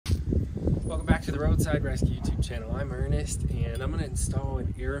back to the Roadside Rescue YouTube channel. I'm Ernest, and I'm going to install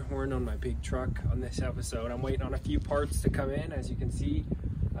an air horn on my big truck on this episode. I'm waiting on a few parts to come in. As you can see,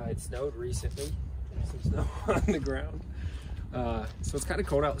 it snowed recently. There's some snow on the ground. So it's kind of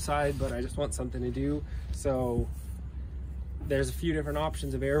cold outside, but I just want something to do. So there's a few different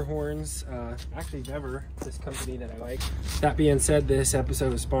options of air horns. Actually, Vevor, this company that I like. That being said, this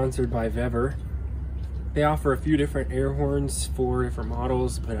episode is sponsored by Vevor. They offer a few different air horns for different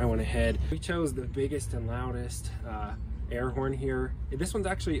models, but I went ahead. We chose the biggest and loudest air horn here. This one's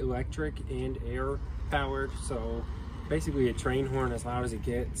actually electric and air powered, so basically a train horn as loud as it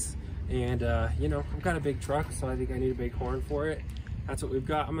gets. And you know, I've got a big truck, so I think I need a big horn for it. That's what we've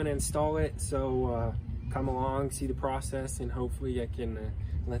got. I'm gonna install it, so come along, see the process, and hopefully I can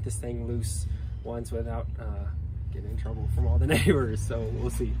let this thing loose once without getting in trouble from all the neighbors, so we'll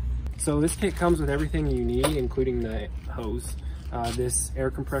see. So this kit comes with everything you need, including the hose. This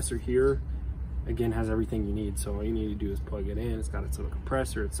air compressor here, again, has everything you need. So all you need to do is plug it in. It's got its little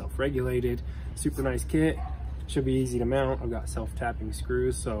compressor, it's self-regulated. Super nice kit, should be easy to mount. I've got self-tapping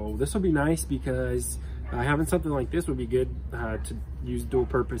screws, so this will be nice because having something like this would be good to use dual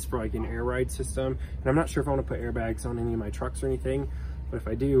purpose for like an air ride system. And I'm not sure if I want to put airbags on any of my trucks or anything, but if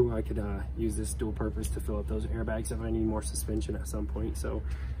I do, I could use this dual purpose to fill up those airbags if I need more suspension at some point. So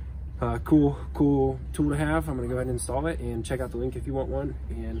cool tool to have. I'm gonna go ahead and install it, and check out the link if you want one.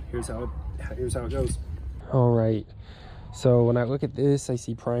 And here's how it goes. All right, so when I look at this, I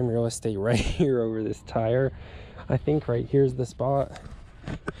see prime real estate right here over this tire. I think right here's the spot.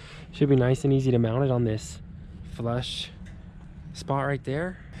 Should be nice and easy to mount it on this flush spot right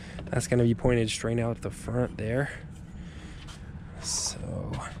there. That's gonna be pointed straight out the front there, so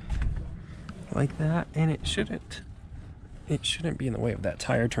like that, and it shouldn't be in the way of that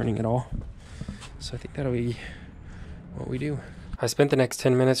tire turning at all. So I think that'll be what we do. I spent the next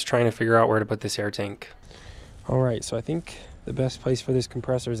 10 minutes trying to figure out where to put this air tank. All right, so I think the best place for this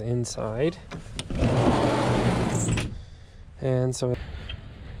compressor is inside. And so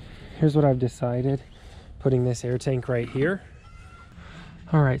here's what I've decided, putting this air tank right here.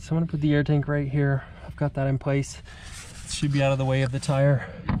 All right, so I'm gonna put the air tank right here. I've got that in place. It should be out of the way of the tire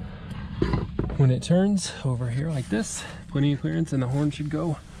when it turns over here like this. Plenty of clearance, and the horn should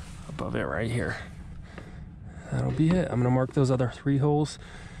go above it right here. That'll be it. I'm gonna mark those other 3 holes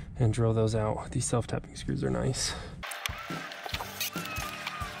and drill those out. These self-tapping screws are nice.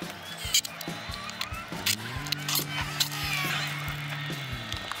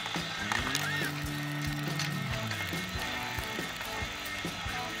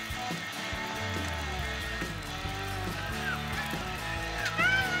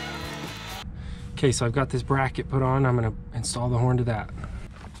 Okay, so I've got this bracket put on. I'm gonna install the horn to that.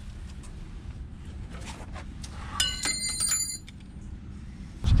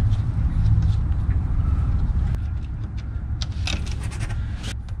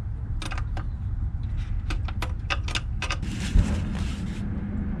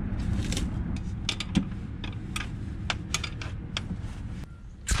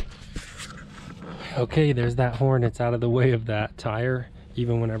 Okay, there's that horn. It's out of the way of that tire.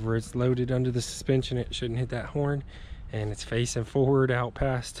 Even whenever it's loaded under the suspension, it shouldn't hit that horn, and it's facing forward out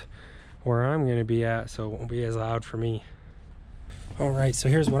past where I'm going to be at, so it won't be as loud for me. All right, so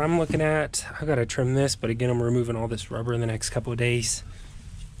here's what I'm looking at. I've got to trim this, but again, I'm removing all this rubber in the next couple of days.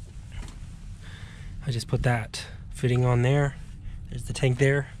 I just put that fitting on there. There's the tank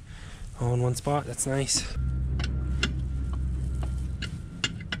there, all in one spot. That's nice.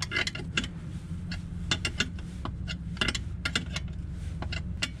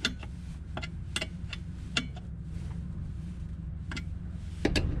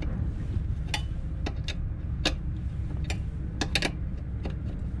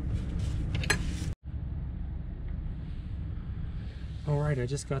 Alright, I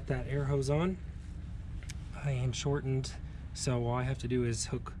just got that air hose on. I am shortened, so all I have to do is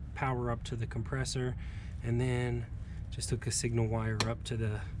hook power up to the compressor, and then just hook a signal wire up to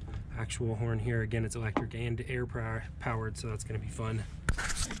the actual horn here. Again, it's electric and air powered, so that's going to be fun.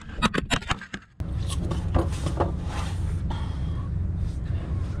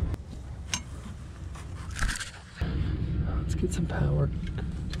 Let's get some power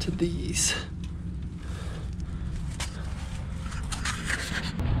to these.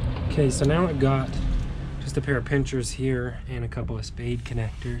 Okay, so now I've got just a pair of pinchers here and a couple of spade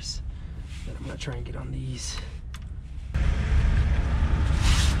connectors that I'm gonna try and get on these.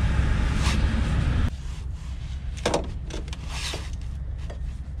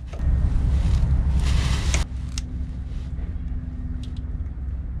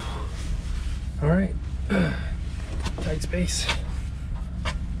 All right, tight space.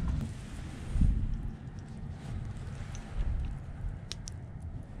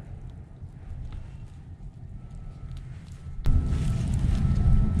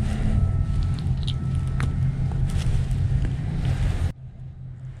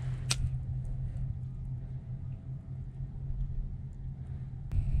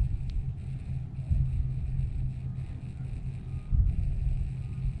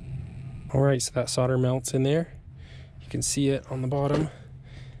 All right, so that solder melts in there. You can see it on the bottom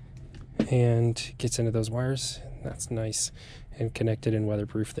and gets into those wires. That's nice and connected and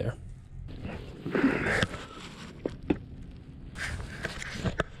weatherproof there.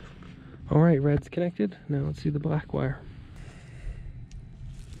 All right, red's connected. Now let's do the black wire.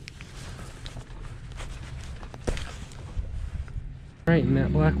 All right, and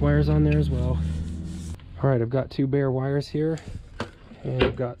that black wire's on there as well. All right, I've got 2 bare wires here, and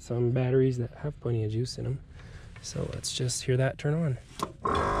I've got some batteries that have plenty of juice in them. So let's just hear that turn on.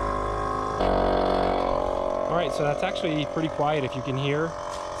 All right, so that's actually pretty quiet if you can hear.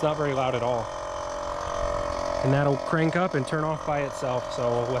 It's not very loud at all. And that'll crank up and turn off by itself,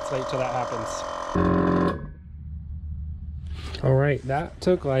 so let's wait till that happens. All right, that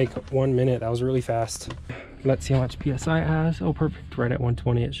took like 1 minute. That was really fast. Let's see how much PSI it has. Oh, perfect. Right at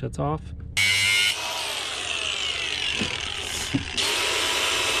 120, it shuts off.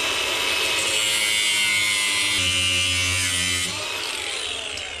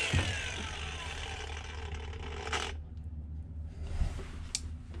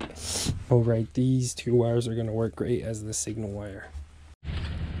 All right, these 2 wires are gonna work great as the signal wire.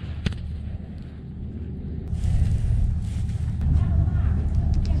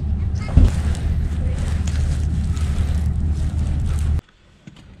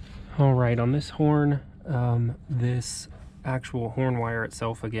 All right, on this horn, this actual horn wire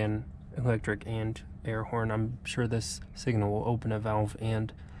itself, again, electric and air horn, I'm sure this signal will open a valve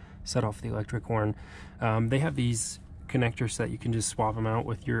and set off the electric horn. They have these connectors so that you can just swap them out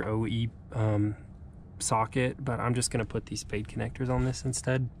with your OE socket, but I'm just gonna put these spade connectors on this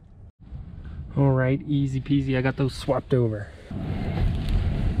instead. All right, easy peasy, I got those swapped over.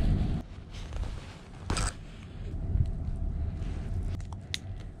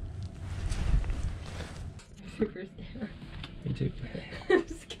 Super scared. Me too. I'm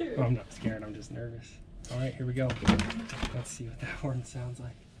scared. Oh, I'm not scared, I'm just nervous. All right, here we go. Let's see what that horn sounds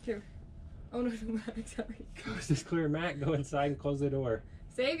like. Here. Oh no, Matt, sorry. Coast is clear, Matt. Go inside and close the door.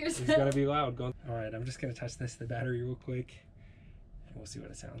 Save yourself. It's gonna be loud. Go. All right, I'm just gonna touch the battery real quick, and we'll see what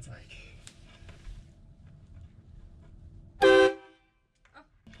it sounds like. Oh.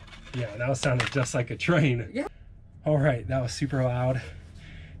 Yeah, that sounded just like a train. Yeah. All right, that was super loud.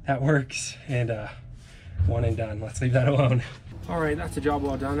 That works, and 1 and done. Let's leave that alone. All right, that's a job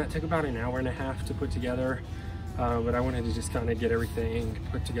well done. That took about an hour and a half to put together. But I wanted to just kind of get everything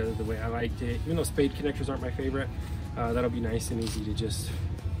put together the way I liked it. Even though spade connectors aren't my favorite, that'll be nice and easy to just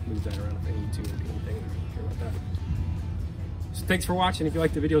move that around if I need to or do anything. I don't care about that. So thanks for watching. If you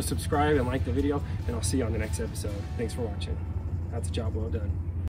like the video, subscribe and like the video, and I'll see you on the next episode. Thanks for watching. That's a job well done.